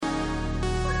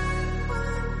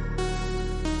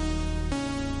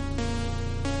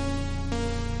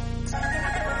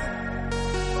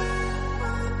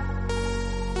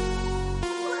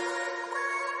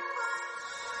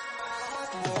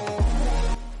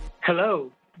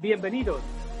Hello, bienvenidos.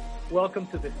 Welcome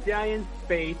to the Science,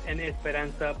 Faith, and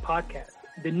Esperanza podcast,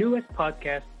 the newest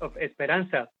podcast of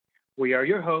Esperanza. We are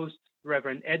your hosts,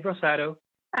 Reverend Ed Rosado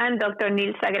and Dr.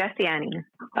 Nilsa Graciani.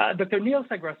 Dr.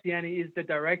 Nilsa Graciani is the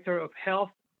Director of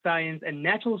Health, Science, and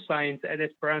Natural Science at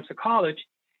Esperanza College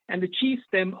and the Chief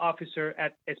STEM Officer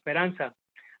at Esperanza.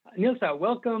 Nilsa,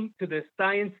 welcome to the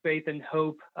Science, Faith, and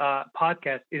Hope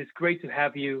podcast. It is great to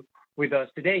have you with us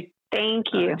today. Thank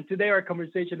you. Today, our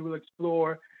conversation will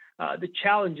explore the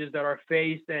challenges that are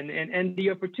faced and the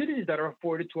opportunities that are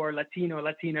afforded to our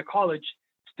Latina college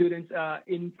students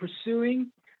in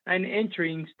pursuing and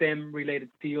entering STEM-related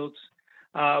fields.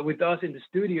 With us in the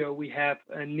studio, we have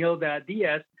Nilda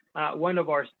Diaz, one of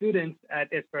our students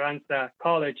at Esperanza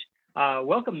College.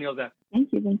 Welcome, Nilda.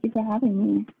 Thank you. Thank you for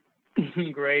having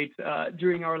me. Great.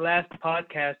 During our last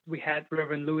podcast, we had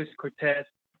Reverend Luis Cortez,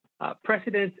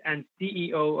 President and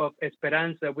CEO of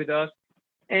Esperanza, with us.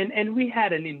 And we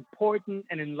had an important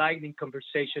and enlightening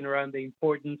conversation around the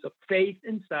importance of faith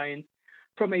and science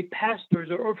from a pastor's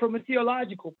or from a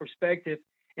theological perspective.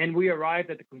 And we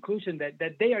arrived at the conclusion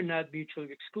that they are not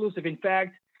mutually exclusive. In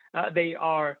fact, they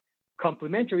are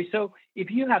complementary. So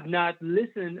if you have not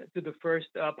listened to the first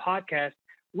podcast,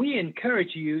 we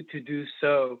encourage you to do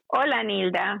so. Hola,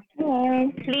 Nilda. Hello.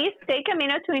 Please take a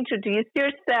minute to introduce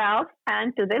yourself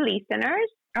and to the listeners.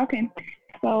 Okay.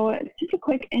 So just a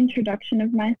quick introduction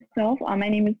of myself. My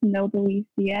name is Nilda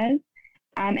Diaz,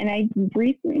 and I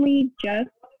recently just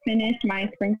finished my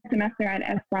spring semester at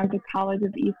Esperanza College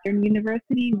of Eastern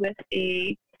University with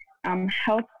a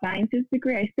health sciences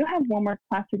degree. I still have one more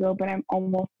class to go, but I'm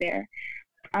almost there.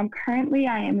 Currently,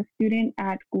 I am a student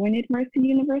at Gwynedd Mercy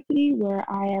University, where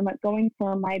I am going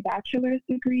for my bachelor's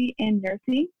degree in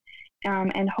nursing.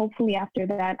 And hopefully after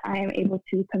that, I am able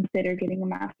to consider getting a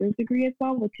master's degree as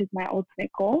well, which is my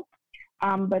ultimate goal.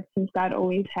 But since God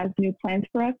always has new plans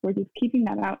for us, we're just keeping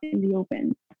that out in the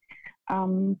open.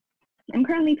 I'm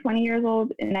currently 20 years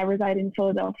old, and I reside in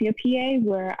Philadelphia, PA,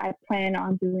 where I plan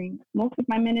on doing most of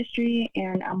my ministry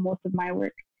and most of my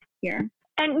work here.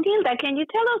 And Nilda, can you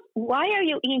tell us, why are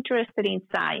you interested in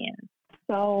science?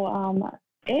 So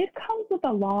it comes with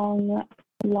a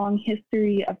long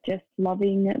history of just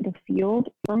loving the field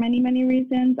for many, many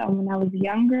reasons. When I was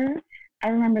younger, I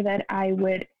remember that I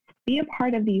would be a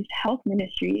part of these health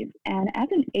ministries. And as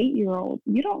an 8-year-old,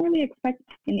 you don't really expect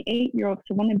an 8-year-old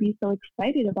to want to be so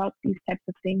excited about these types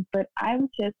of things. But I was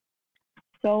just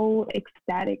so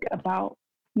ecstatic about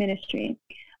ministry,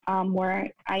 where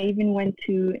I even went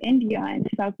to India in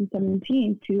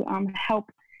 2017 to help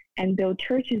and build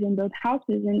churches and build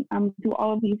houses and do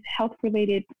all of these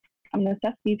health-related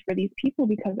necessities for these people,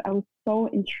 because I was so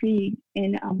intrigued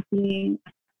in being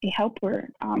a helper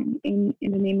in the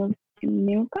name of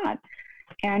God.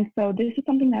 And so this is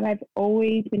something that I've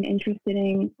always been interested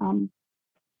in.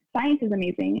 Science is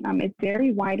amazing. It's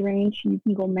very wide range. You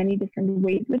can go many different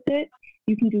ways with it.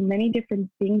 You can do many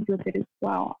different things with it as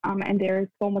well. And there is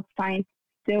so much science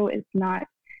still is not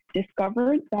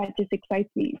discovered that just excites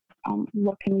me.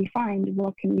 What can we find?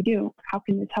 What can we do? How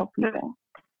can this help people?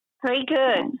 Very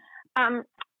good.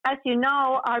 As you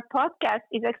know, our podcast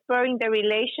is exploring the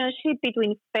relationship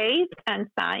between faith and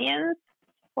science,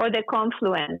 or the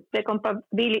confluence, the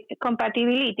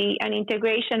compatibility and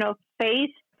integration of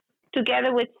faith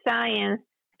together with science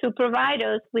to provide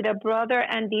us with a broader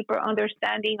and deeper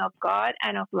understanding of God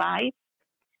and of life.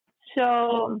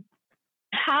 So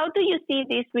how do you see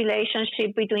this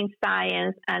relationship between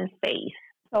science and faith?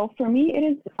 So for me, it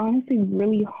is honestly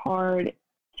really hard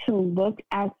to look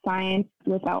at science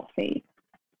without faith.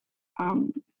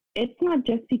 It's not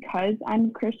just because I'm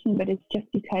a Christian, but it's just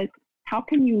because how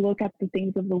can you look at the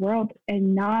things of the world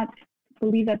and not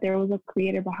believe that there was a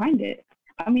creator behind it?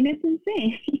 I mean, it's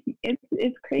insane.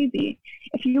 It's crazy.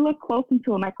 If you look close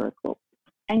into a microscope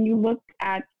and you look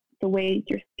at the way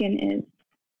your skin is,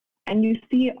 and you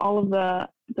see all of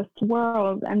the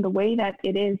swirls and the way that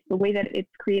it is, the way that it's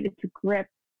created to grip,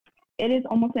 it is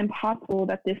almost impossible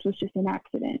that this was just an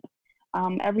accident.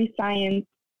 Every science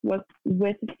was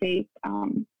with faith,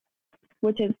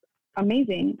 which is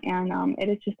amazing. And it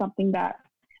is just something that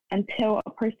until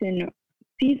a person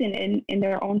sees it in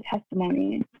their own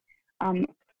testimony,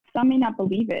 some may not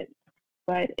believe it,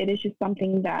 but it is just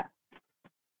something that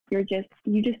you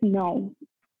just know.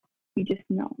 You just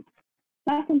know. It's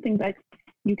not something that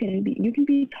you can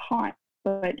be taught,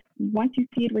 but once you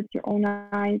see it with your own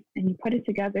eyes and you put it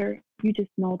together, you just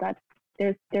know that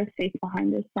there's faith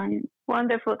behind this science.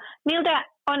 Wonderful. Nilda,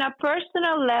 on a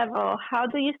personal level, how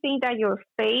do you think that your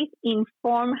faith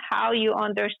inform how you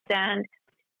understand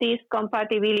this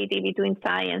compatibility between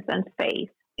science and faith?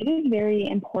 It is very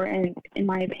important, in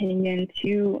my opinion,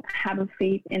 to have a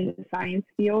faith in the science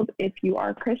field if you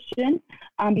are Christian,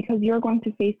 because you're going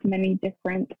to face many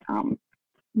different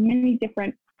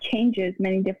changes,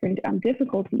 many different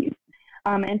difficulties.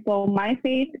 And so my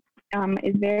faith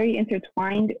is very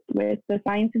intertwined with the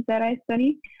sciences that I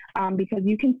study, because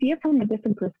you can see it from a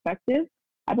different perspective.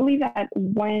 I believe that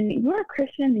when you are a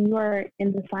Christian and you are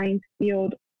in the science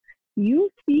field,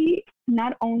 you see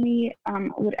not only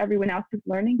what everyone else is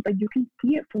learning, but you can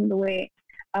see it from the way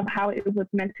of how it was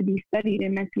meant to be studied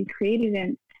and meant to be created,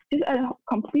 and just a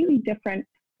completely different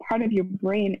part of your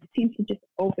brain seems to just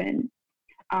open.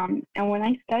 And when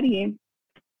I study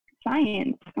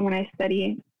science and when I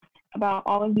study about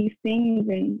all of these things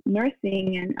in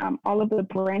nursing and all of the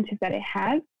branches that it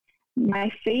has, my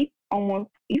faith almost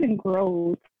even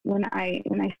grows when I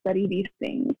study these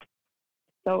things.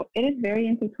 So it is very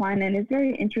intertwined, and it's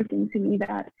very interesting to me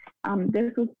that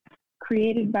this was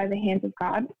created by the hands of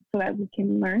God so that we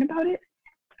can learn about it.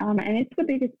 And it's the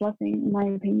biggest blessing, in my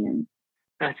opinion.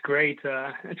 That's great.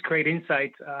 That's great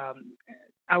insight.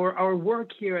 Our work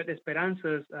here at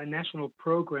Esperanza's national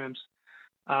programs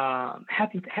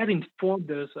have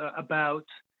informed us about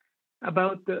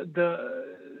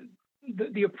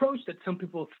the approach that some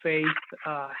people of faith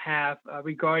have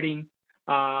regarding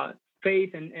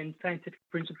faith and scientific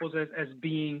principles as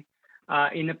being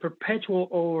in a perpetual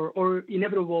or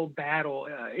inevitable battle.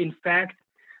 In fact,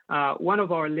 one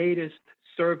of our latest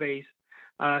surveys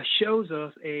shows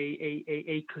us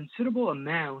a considerable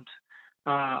amount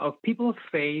of people of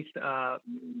faith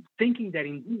thinking that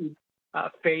indeed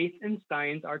faith and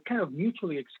science are kind of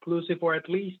mutually exclusive, or at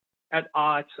least at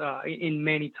odds in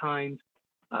many times.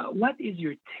 What is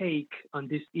your take on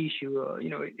this issue?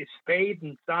 Is faith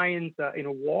and science in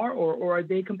a war, or are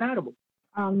they compatible?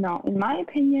 No, in my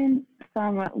opinion,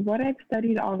 from what I've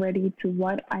studied already to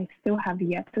what I still have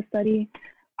yet to study,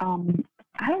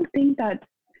 I don't think that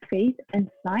faith and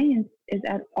science is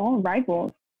at all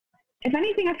rivals. If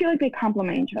anything, I feel like they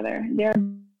complement each other. They're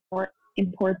more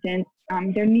important.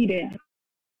 They're needed.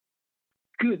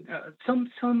 Good. Some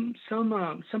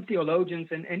theologians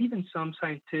and even some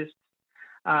scientists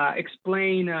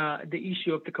explain the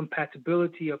issue of the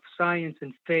compatibility of science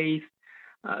and faith,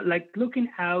 like looking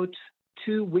out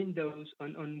two windows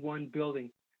on one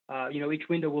building. Each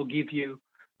window will give you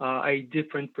a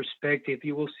different perspective.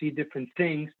 You will see different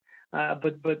things,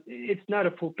 but it's not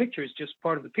a full picture. It's just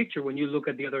part of the picture. When you look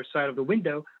at the other side of the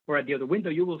window or at the other window,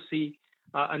 you will see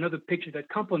another picture that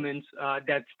complements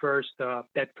that first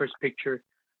picture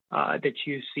that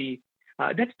you see.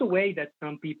 That's the way that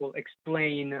some people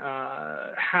explain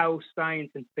how science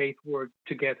and faith work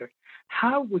together.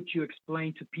 How would you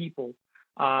explain to people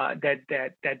that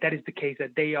is the case,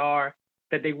 that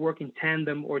they work in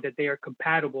tandem, or that they are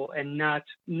compatible and not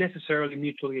necessarily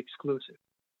mutually exclusive?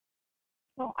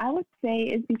 Well, I would say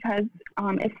it's because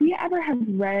if we ever have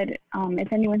read,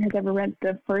 if anyone has ever read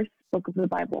the first book of the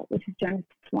Bible, which is Genesis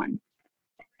 1,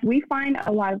 we find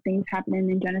a lot of things happening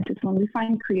in Genesis 1. We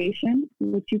find creation,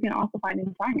 which you can also find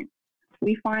in science.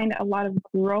 We find a lot of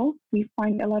growth. We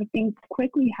find a lot of things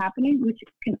quickly happening, which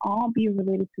can all be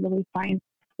related to the way science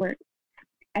works.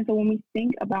 And so when we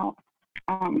think about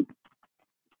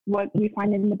what we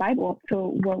find in the Bible to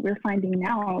what we're finding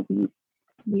now,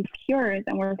 these cures,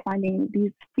 and we're finding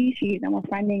these species, and we're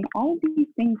finding all of these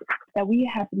things that we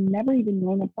have never even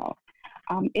known about,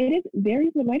 it is very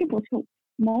relatable to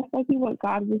most likely what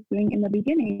God was doing in the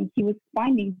beginning. He was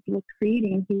finding, he was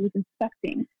creating, he was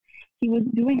inspecting, he was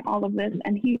doing all of this,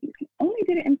 and he only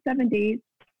did it in 7 days,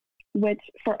 which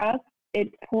for us,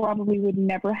 it probably would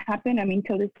never happen. I mean,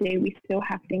 till this day, we still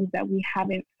have things that we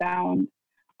haven't found,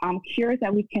 cures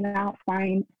that we cannot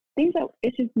find, things that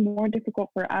it's just more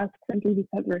difficult for us simply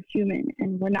because we're human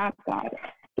and we're not God.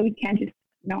 So we can't just,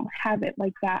 have it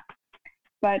like that.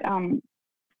 But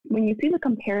when you see the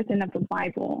comparison of the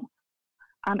Bible,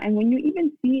 and when you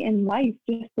even see in life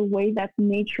just the way that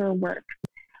nature works,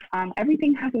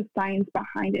 everything has a science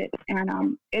behind it,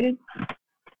 and it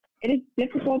is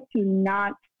difficult to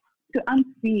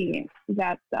unsee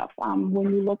that stuff.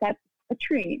 When you look at a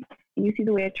tree and you see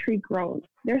the way a tree grows,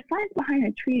 there's science behind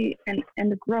a tree and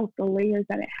the growth, the layers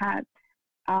that it has.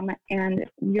 And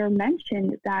you're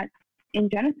mentioned that in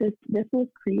Genesis, this was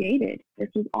created. This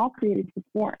was all created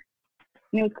before,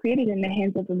 and it was created in the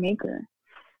hands of the Maker.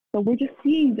 So we're just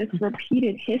seeing this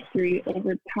repeated history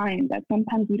over time that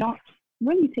sometimes we don't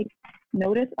really take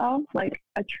notice of, like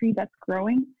a tree that's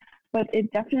growing, but it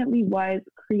definitely was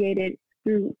created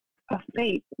through a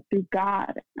faith, through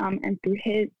God, and through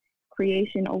his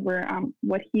creation over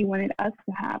what he wanted us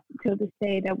to have, till this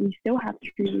day that we still have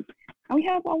trees and we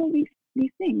have all of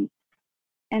these things.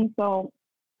 And so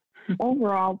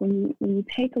overall, when you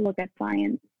take a look at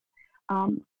science,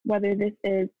 whether this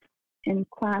is in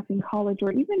class, in college,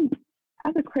 or even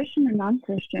as a Christian or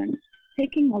non-Christian,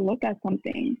 taking a look at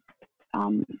something,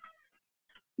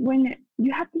 when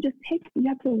you have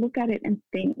to look at it and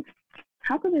think,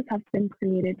 how could this have been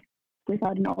created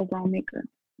without an overall maker?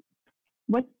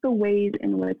 What's the ways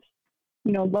in which,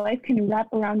 life can wrap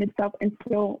around itself and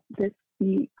still this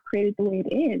be created the way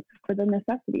it is for the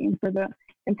necessity and for the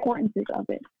importances of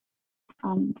it?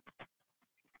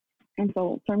 And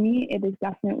so for me, it is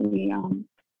definitely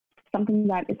something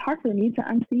that is hard for me to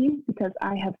unsee because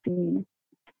I have seen.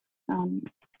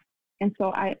 And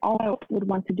so all I would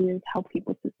want to do is help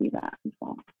people to see that as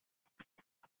well.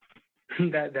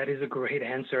 That is a great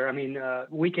answer. I mean,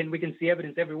 we can see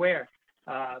evidence everywhere.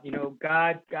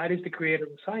 God is the creator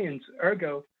of science.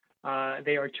 Ergo,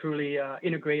 they are truly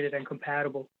integrated and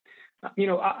compatible.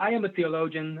 I am a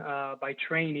theologian by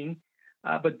training,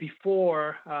 but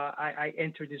before I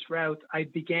entered this route, I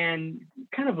began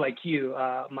kind of like you.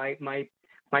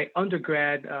 My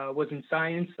undergrad was in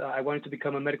science. I wanted to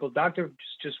become a medical doctor.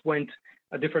 Just went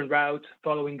a different route,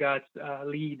 following God's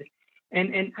lead.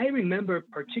 And I remember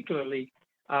particularly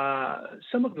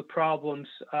some of the problems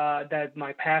that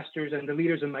my pastors and the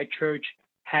leaders in my church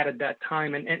had at that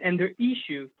time. And their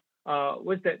issue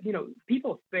was that,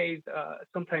 people of faith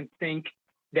sometimes think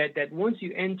that once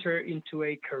you enter into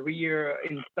a career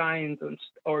in science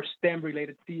or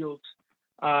STEM-related fields,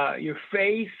 your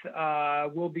faith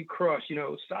will be crushed.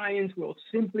 Science will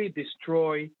simply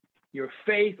destroy your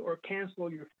faith or cancel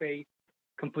your faith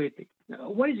completely.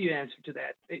 What is your answer to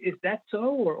that? Is that so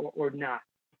or not?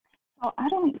 Well, I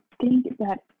don't think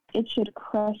that it should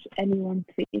crush anyone's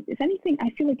faith. If anything, I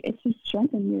feel like it should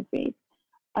strengthen your faith.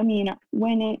 I mean,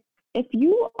 if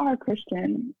you are a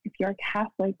Christian, if you're a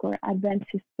Catholic or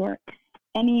Adventist or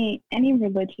any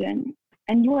religion,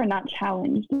 and you are not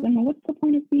challenged, then what's the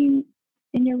point of being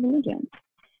in your religion?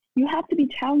 You have to be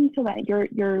challenged so that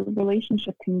your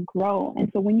relationship can grow. And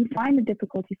so when you find a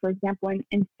difficulty, for example,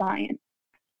 in science,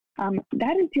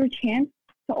 that is your chance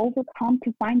to overcome,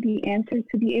 to find the answer,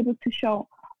 to be able to show,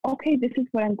 okay, this is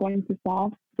what I'm going to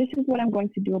solve. This is what I'm going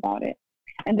to do about it.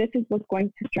 And this is what's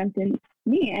going to strengthen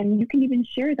me. And you can even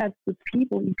share that with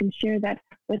people. You can share that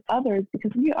with others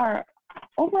because we are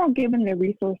overall given the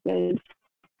resources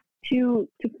to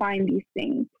find these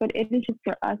things. But it is just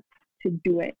for us to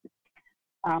do it.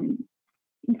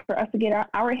 For us to get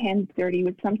our hands dirty,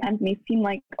 which sometimes may seem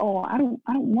like, oh, I don't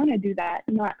want to do that.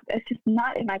 It's just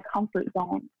not in my comfort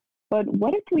zone. But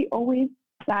what if we always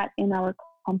sat in our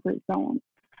comfort zone?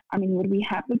 I mean, would we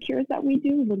have the cures that we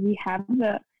do? Would we have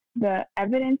the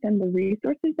evidence and the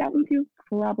resources that we do?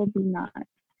 Probably not.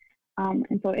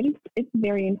 And so it's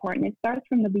very important. It starts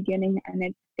from the beginning,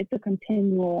 and it's a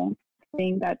continual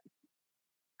thing that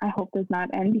I hope does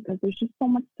not end because there's just so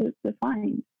much to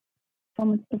find. So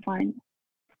much to find.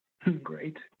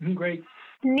 Great.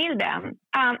 Nilda,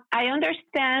 I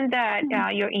understand that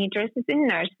your interest is in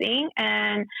nursing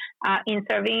and in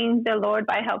serving the Lord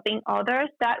by helping others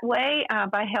that way,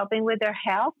 by helping with their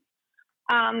health.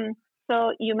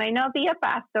 So you may not be a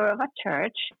pastor of a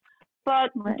church, but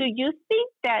Right. Do you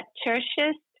think that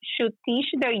churches should teach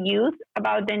their youth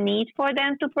about the need for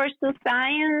them to pursue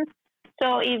science?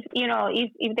 So if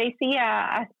they see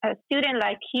a student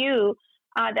like you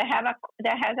that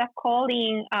has a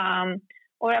calling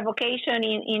or a vocation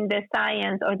in the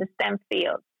science or the STEM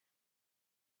field,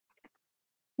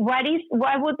 what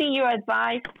would be your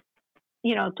advice,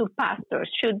 to pastors?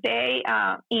 Should they,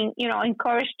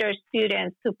 encourage their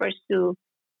students to pursue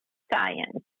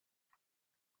science?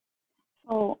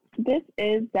 So this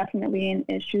is definitely an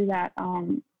issue that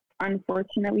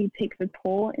unfortunately takes a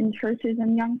toll in churches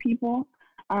and young people.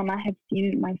 I have seen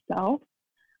it myself.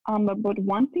 But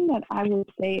one thing that I would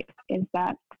say is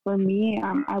that for me,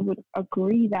 I would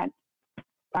agree that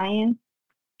science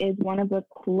is one of the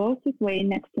closest way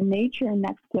next to nature and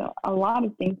next to a lot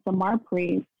of things from our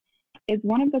praise is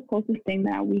one of the closest things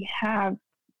that we have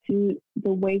to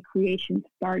the way creation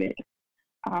started.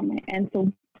 And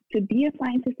so to be a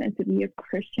scientist and to be a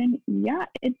Christian, yeah,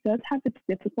 it does have its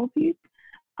difficulties.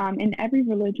 In every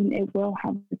religion, it will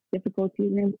have its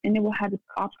difficulties and it will have its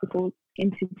obstacles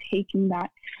into taking that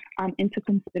into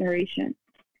consideration.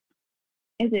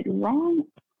 Is it wrong?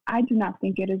 I do not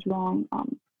think it is wrong.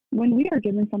 When we are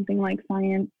given something like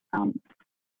science,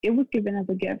 it was given as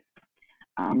a gift.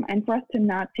 And for us to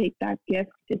not take that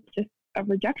gift, it's just a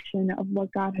rejection of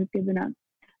what God has given us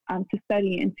to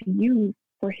study and to use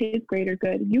for His greater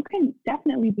good. You can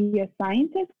definitely be a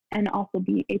scientist and also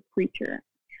be a preacher.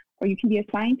 Or you can be a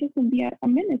scientist and be a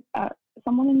minister,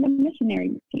 someone in the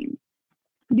missionary team.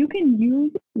 you can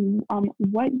use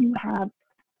what you have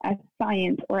as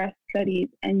science or as studies,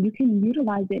 and you can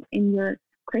utilize it in your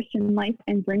Christian life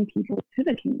and bring people to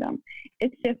the kingdom.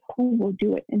 It's just who will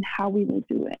do it and how we will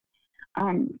do it.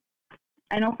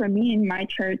 I know for me in my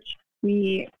church,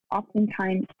 we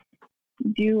oftentimes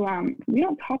do, we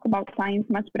don't talk about science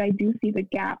much, but I do see the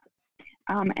gap.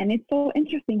 And it's so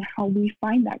interesting how we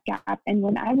find that gap. And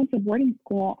when I went to boarding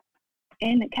school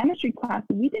in the chemistry class,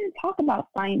 we didn't talk about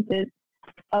sciences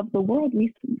of the world.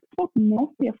 We spoke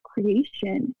mostly of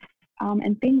creation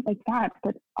and things like that.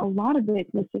 But a lot of it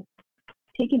was just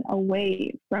taken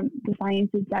away from the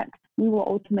sciences that we will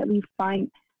ultimately find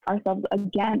ourselves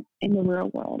again in the real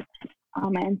world.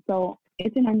 And so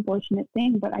it's an unfortunate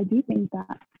thing, but I do think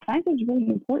that science is really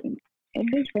important. It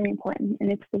is very important,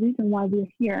 and it's the reason why we're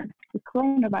here. The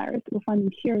coronavirus, we're finding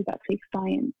cures that take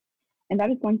science, and that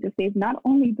is going to save not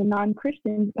only the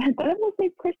non-Christians, but it will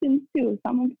save Christians too,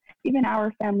 some of even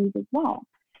our families as well.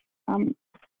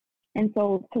 And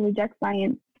so to reject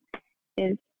science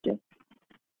is just,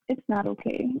 it's not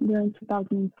okay. We're in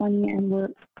 2020, and we're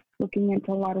looking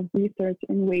into a lot of research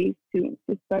and ways to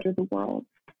better the world.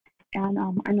 And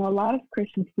I know a lot of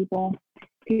Christian people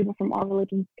from all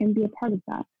religions can be a part of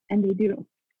that, and they do.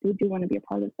 They do want to be a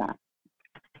part of that.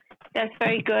 That's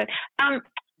very good.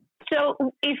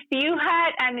 So if you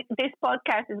had, and this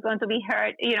podcast is going to be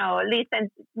heard,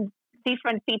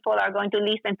 different people are going to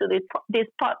listen to this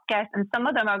podcast, and some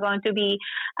of them are going to be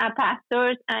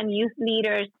pastors and youth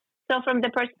leaders. So from the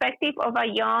perspective of a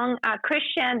young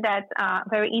Christian that's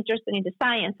very interested in the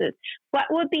sciences, what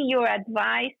would be your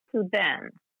advice to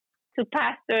them, to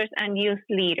pastors and youth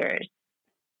leaders?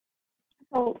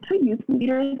 So to youth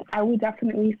leaders, I would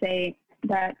definitely say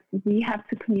that we have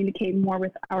to communicate more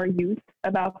with our youth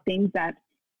about things that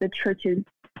the churches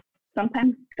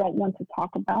sometimes don't want to talk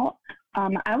about.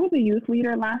 I was a youth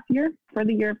leader last year for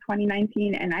the year of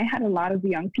 2019, and I had a lot of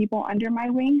young people under my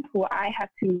wing who I had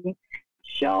to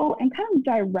show and kind of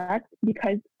direct,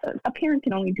 because a parent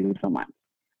can only do so much.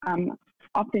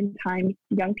 Oftentimes,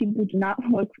 young people do not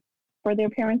look for their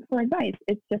parents for advice.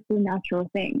 It's just a natural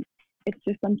thing. It's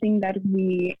just something that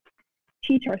we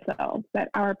teach ourselves, that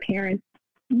our parents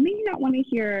may not want to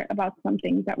hear about some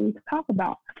things that we talk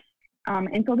about.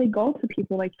 And so they go to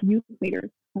people like youth leaders,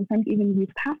 sometimes even youth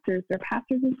pastors. They're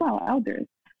pastors as well, elders.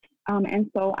 And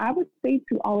so I would say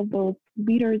to all of those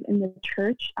leaders in the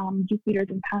church, youth leaders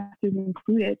and pastors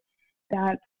included,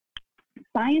 that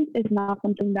science is not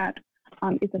something that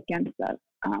is against us.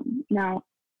 Now,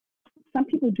 some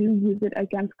people do use it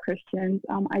against Christians.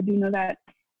 I do know that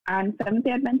I'm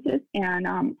Seventh-day Adventist,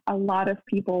 and a lot of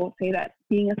people say that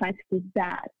being a scientist is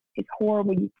bad. It's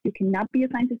horrible. You cannot be a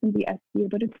scientist and be SDA,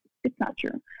 but it's not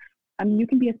true. You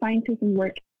can be a scientist and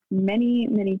work many,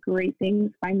 many great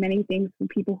things, find many things from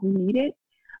people who need it,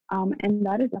 and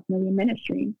that is definitely a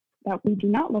ministry that we do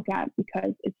not look at,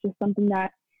 because it's just something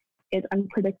that is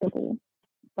unpredictable.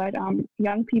 But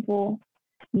young people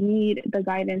need the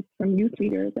guidance from youth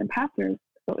leaders and pastors.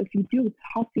 So if you do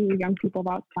talk to your young people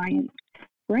about science,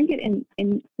 bring it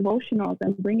in devotionals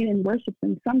and bring it in worships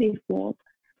and Sunday schools,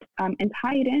 and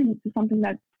tie it in to something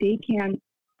that they can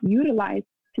utilize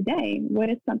today. What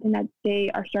is something that they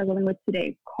are struggling with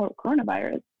today?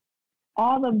 Coronavirus.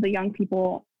 All of the young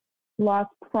people lost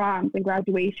proms and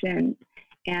graduations,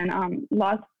 and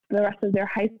lost the rest of their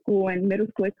high school and middle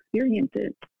school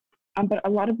experiences. But a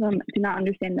lot of them do not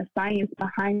understand the science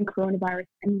behind coronavirus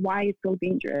and why it's so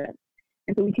dangerous.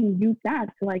 And so we can use that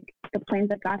to, like, the plans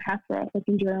that God has for us, like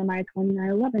in Jeremiah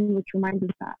 29:11, which reminds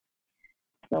us that.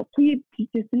 So please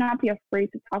just do not be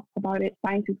afraid to talk about it.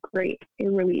 Science is great. It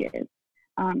really is.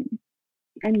 And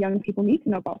young people need to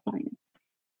know about science.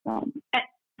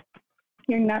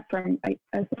 Hearing that from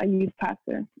a youth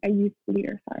pastor, a youth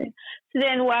leader, sorry. So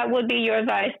then what would be your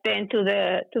advice then to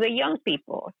the young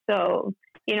people? So,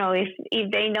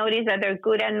 if they notice that they're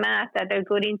good at math, that they're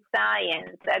good in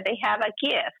science, that they have a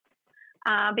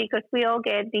gift, because we all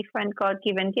get different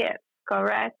God-given gifts,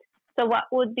 correct? So what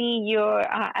would be your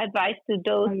advice to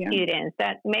those students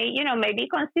that may be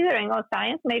considering,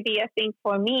 science may be a thing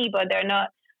for me, but they're not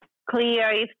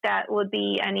clear if that would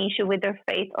be an issue with their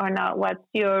faith or not? What's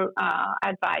your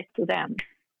advice to them?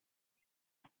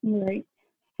 Right.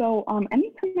 So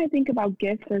anytime I think about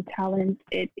gifts or talents,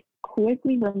 it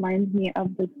quickly reminds me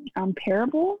of the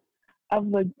parable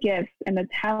of the gifts and the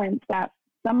talents, that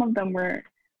some of them were,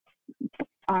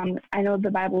 I know the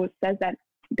Bible says that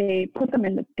they put them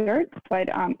in the dirt, but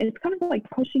it's kind of like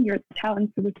pushing your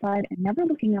talents to the side and never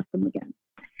looking at them again.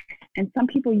 And some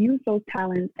people use those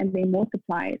talents and they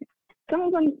multiplied. Some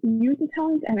of them use the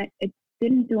talents and it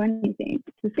didn't do anything.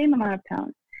 It's the same amount of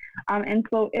talent. And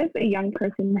so if a young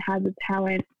person has a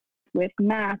talent with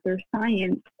math or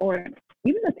science, or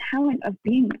even the talent of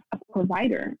being a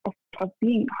provider, of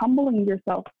being humbling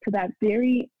yourself to that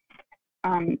very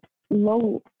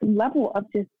low level of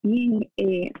just being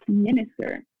a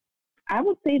minister, I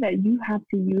would say that you have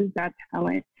to use that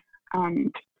talent.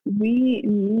 We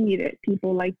need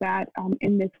people like that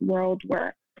in this world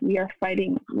where we are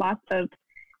fighting lots of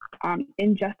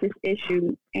injustice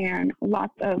issues and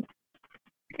lots of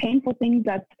painful things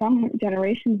that some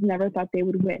generations never thought they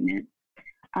would witness.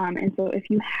 And so if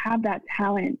you have that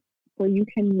talent where you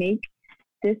can make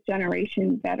this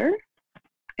generation better,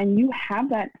 and you have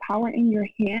that power in your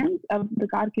hands of the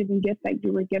God-given gift that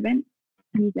you were given,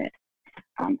 use it.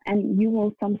 And you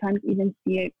will sometimes even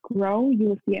see it grow. You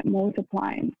will see it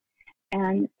multiply.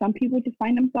 And some people just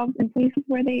find themselves in places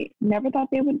where they never thought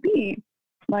they would be,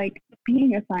 like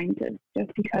being a scientist,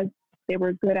 just because they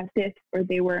were good at this, or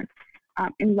they were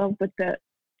in love with the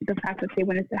fact that they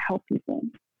wanted to help people.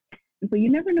 And so you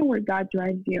never know where God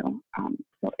drives you.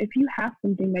 So if you have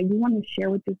something that you want to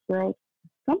share with this world,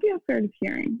 don't be afraid of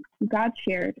sharing. God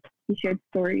shared. He shared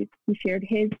stories. He shared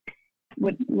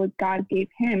what God gave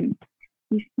him.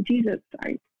 Jesus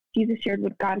shared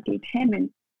what God gave him, and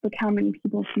look how many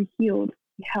people he healed,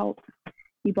 he helped,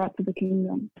 he brought to the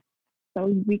kingdom. So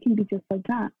we can be just like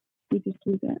that. We just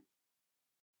use it.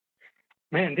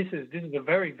 Man, this is a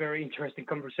very, very interesting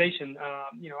conversation.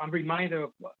 I'm reminded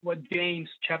of what James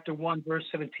chapter 1 verse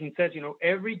 17 says.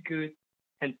 Every good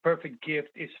and perfect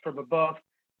gift is from above,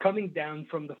 coming down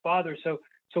from the Father. So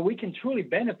we can truly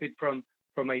benefit from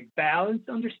a balanced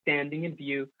understanding and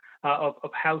view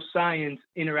of how science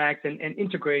interacts and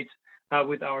integrates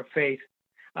with our faith.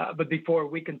 But before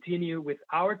we continue with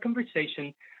our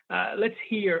conversation, let's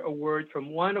hear a word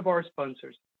from one of our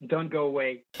sponsors. Don't go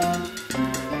away.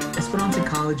 Esperanza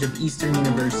College of Eastern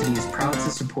University is proud to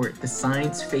support the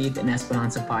Science, Faith, and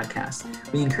Esperanza podcast.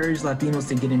 We encourage Latinos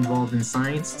to get involved in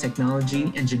science,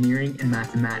 technology, engineering, and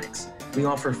mathematics. We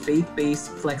offer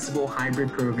faith-based, flexible,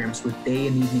 hybrid programs with day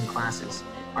and evening classes.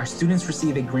 Our students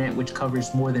receive a grant which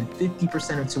covers more than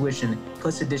 50% of tuition,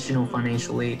 plus additional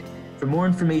financial aid. For more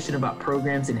information about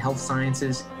programs in health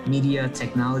sciences, media,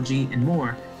 technology, and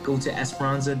more, go to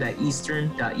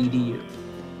esperanza.eastern.edu.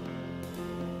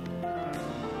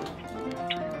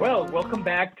 Well, welcome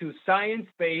back to Science,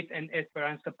 Faith, and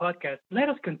Esperanza podcast. Let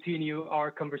us continue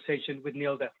our conversation with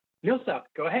Nilda. Nilda,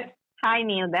 go ahead. Hi,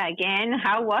 Nilda, again.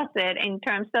 How was it in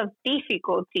terms of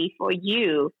difficulty for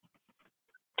you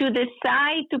to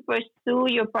decide to pursue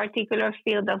your particular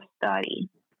field of study?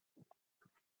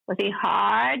 Was it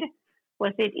hard?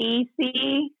 Was it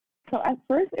easy? So at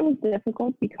first it was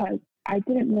difficult because I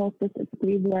didn't know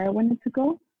specifically where I wanted to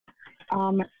go.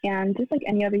 And just like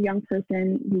any other young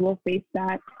person, you will face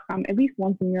that at least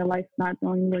once in your life, not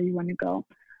knowing where you want to go.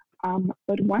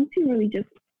 But once you really just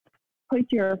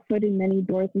put your foot in many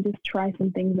doors and just try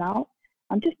some things out,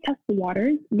 just test the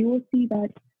waters, you will see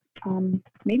that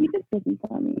maybe this wasn't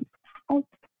for me. Oh,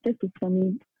 this is for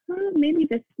me. Maybe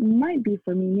this might be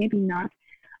for me, maybe not.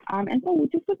 And so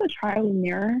just with a trial and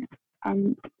error,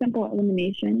 simple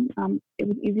elimination, it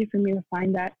was easy for me to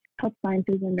find that health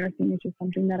sciences and nursing is just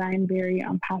something that I am very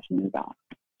passionate about.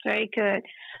 Very good.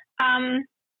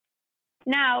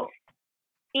 Now,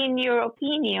 in your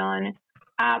opinion,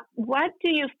 what do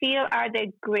you feel are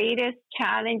the greatest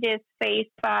challenges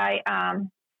faced by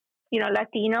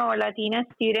Latino or Latina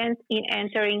students in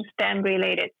entering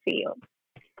STEM-related fields?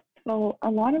 So a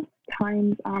lot of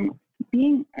times,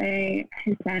 being a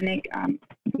Hispanic,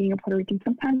 being a Puerto Rican,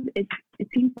 sometimes it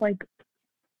seems like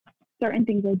certain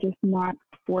things are just not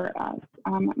for us.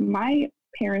 My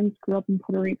parents grew up in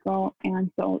Puerto Rico,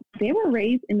 and so they were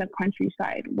raised in the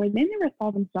countryside where they never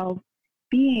saw themselves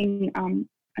being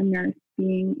a nurse,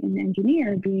 being an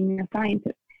engineer, being a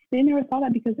scientist. They never saw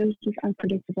that because it was just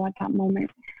unpredictable at that moment.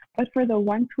 But for the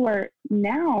ones who are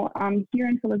now here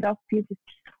in Philadelphia, just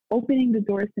opening the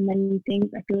doors to many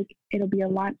things, I feel like it'll be a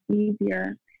lot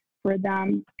easier for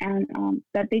them, and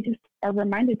that they just are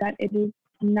reminded that it is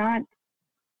not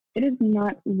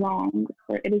wrong,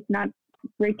 or it is not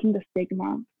breaking the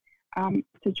stigma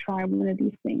to try one of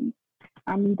these things.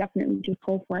 Definitely just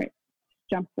go for it,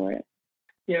 jump for it.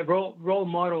 Yeah, role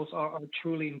models are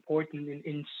truly important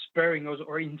in spurring us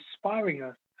or inspiring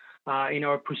us in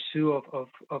our pursuit of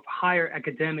higher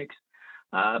academics.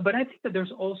 But I think that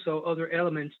there's also other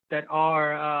elements that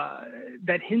are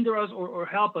that hinder us or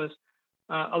help us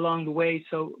along the way.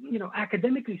 So,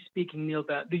 academically speaking,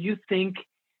 Nilda, do you think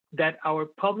that our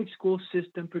public school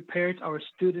system prepares our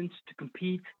students to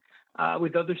compete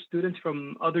with other students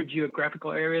from other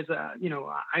geographical areas?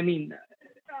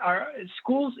 Our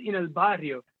schools in El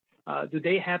Barrio, Do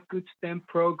they have good STEM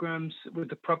programs with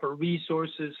the proper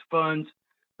resources, funds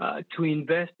to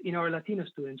invest in our Latino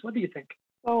students? What do you think?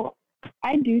 So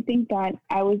I do think that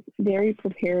I was very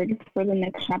prepared for the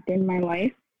next chapter in my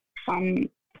life.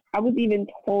 I was even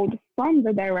told from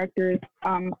the directors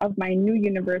of my new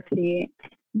university,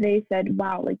 they said,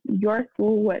 wow, like your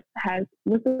school was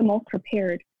the most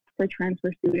prepared for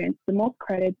transfer students, the most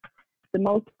credits,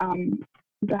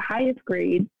 the highest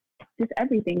grades, just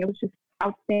everything. It was just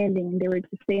outstanding. And they were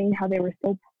just saying how they were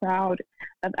so proud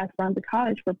of Esperanza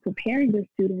College for preparing their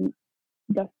students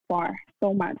thus far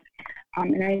so much.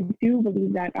 And I do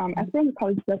believe that Esperanza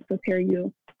College does prepare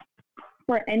you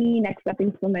for any next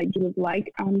stepping stone that you would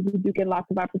like. You do get lots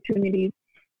of opportunities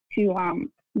to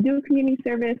do community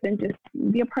service and just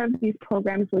be a part of these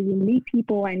programs where you meet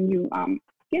people and you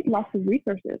get lots of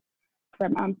resources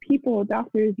from people,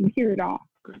 doctors. You hear it all.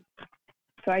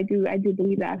 So I do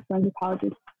believe that Esperanza College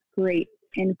is great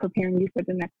in preparing you for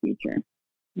the next future.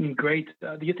 Great.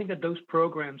 Do you think that those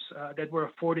programs that were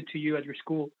afforded to you at your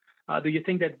school, do you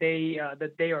think that they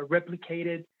are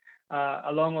replicated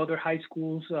along other high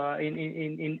schools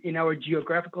in our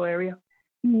geographical area?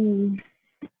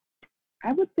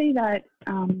 I would say that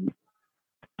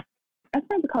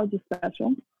Esperanza College is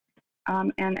special,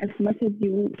 and as much as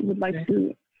you would like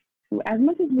to, as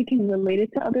much as we can relate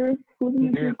it to other schools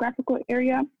in the geographical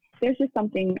area, there's just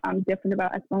something different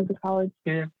about Esperanza College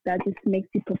that just makes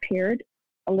you prepared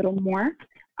a little more.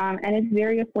 And it's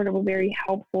very affordable, very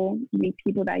helpful. You meet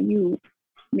people that you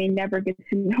may never get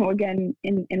to know again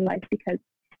in life because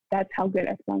that's how good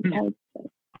Esperanza College is.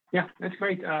 Yeah, that's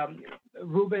great.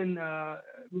 Reverend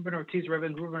Ruben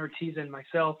Ortiz and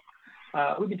myself,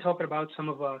 we've been talking about some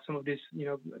of this,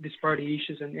 disparity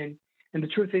issues, and the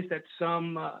truth is that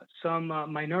some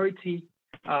minority,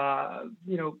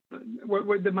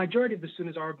 where the majority of the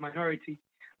students are minority,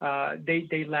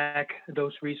 they lack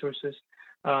those resources.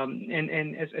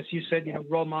 And as you said,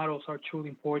 role models are truly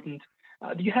important.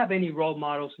 Do you have any role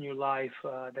models in your life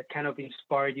that kind of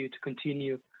inspired you to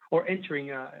continue or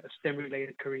entering a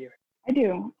STEM-related career? I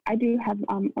do have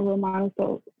a role model.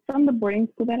 So from the boarding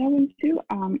school that I went to,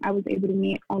 I was able to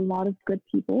meet a lot of good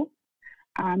people.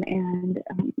 And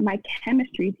my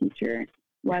chemistry teacher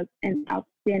was an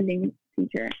outstanding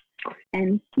teacher.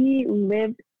 And he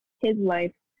lived his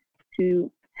life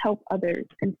to help others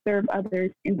and serve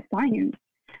others in science,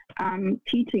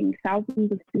 teaching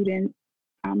thousands of students,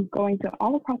 going to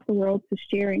all across the world to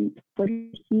sharing what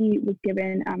he was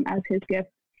given as his gift.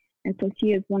 And so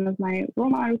he is one of my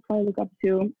role models who I look up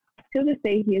to. To this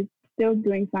day, he is still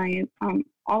doing science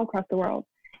all across the world.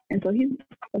 And so he's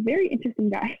a very interesting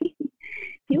guy.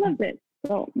 He loves it.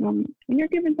 So when you're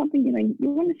given something, you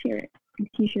want to share it. And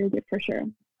he shares it for sure.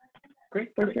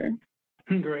 Great. For sure.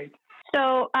 Great.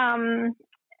 So,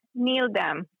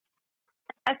 Nilda,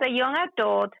 as a young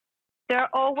adult, there are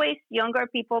always younger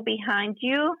people behind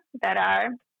you that are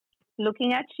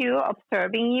looking at you,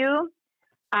 observing you.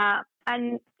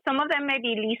 And some of them may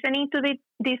be listening to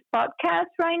this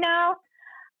podcast right now.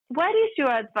 What is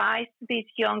your advice to this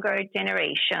younger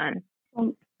generation?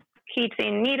 Kids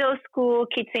in middle school,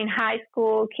 kids in high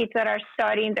school, kids that are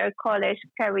starting their college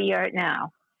career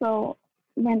now. So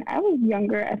when I was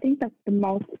younger, I think that's the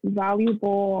most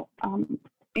valuable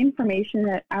information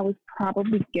that I was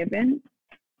probably given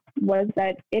was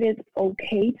that it is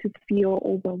okay to feel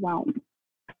overwhelmed.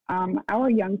 Our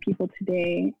young people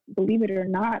today, believe it or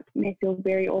not, may feel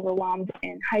very overwhelmed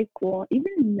in high school.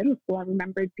 Even in middle school, I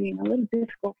remember it being a little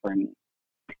difficult for me.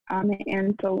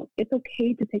 And so it's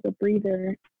okay to take a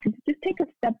breather, to just take a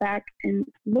step back and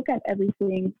look at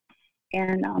everything.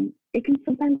 And it can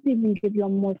sometimes even give you a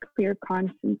more clear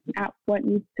conscience at what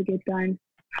needs to get done,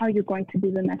 how you're going to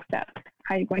do the next step,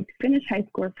 how you're going to finish high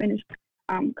school or finish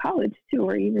college too,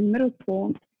 or even middle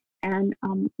school, and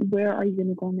where are you going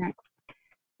to go next?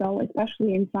 So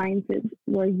especially in sciences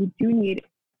where you do need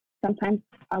sometimes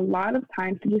a lot of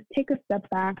time to just take a step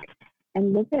back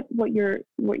and look at what you're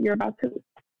about to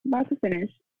finish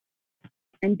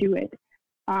and do it.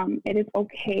 It is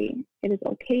okay. It is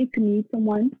okay to need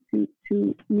someone,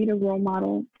 to meet a role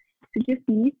model, to just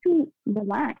need to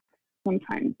relax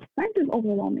sometimes. Science is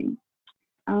overwhelming,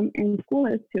 and school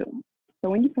is too. So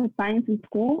when you put science in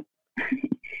school,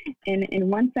 in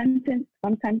one sentence,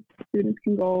 sometimes students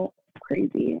can go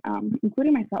crazy,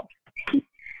 including myself.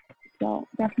 So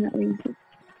definitely just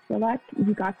relax.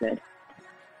 You got this.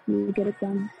 You will get it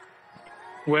done.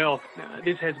 Well,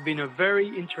 this has been a very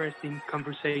interesting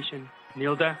conversation.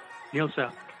 Nilda,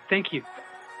 Nilsa, thank you.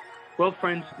 Well,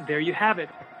 friends, there you have it.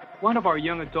 One of our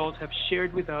young adults have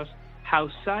shared with us how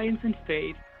science and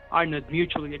faith are not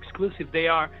mutually exclusive. They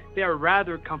are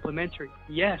rather complementary.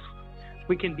 Yes,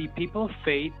 we can be people of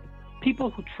faith, people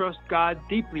who trust God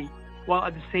deeply, while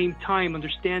at the same time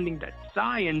understanding that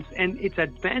science and its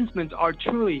advancements are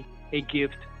truly a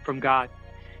gift from God.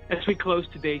 As we close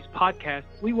today's podcast,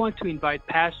 we want to invite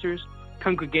pastors,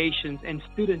 congregations, and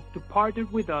students to partner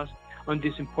with us on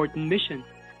this important mission.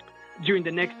 During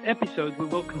the next episode, we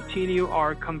will continue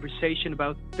our conversation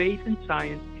about faith and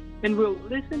science, and we'll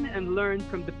listen and learn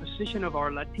from the position of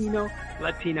our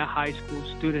Latina high school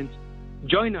students.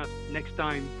 Join us next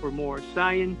time for more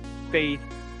science, faith,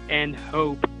 and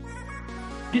hope.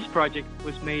 This project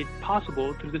was made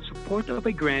possible through the support of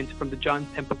a grant from the John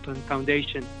Templeton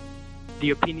Foundation. The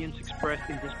opinions expressed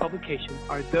in this publication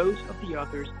are those of the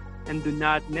authors and do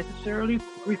not necessarily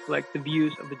reflect the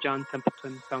views of the John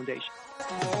Templeton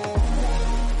Foundation.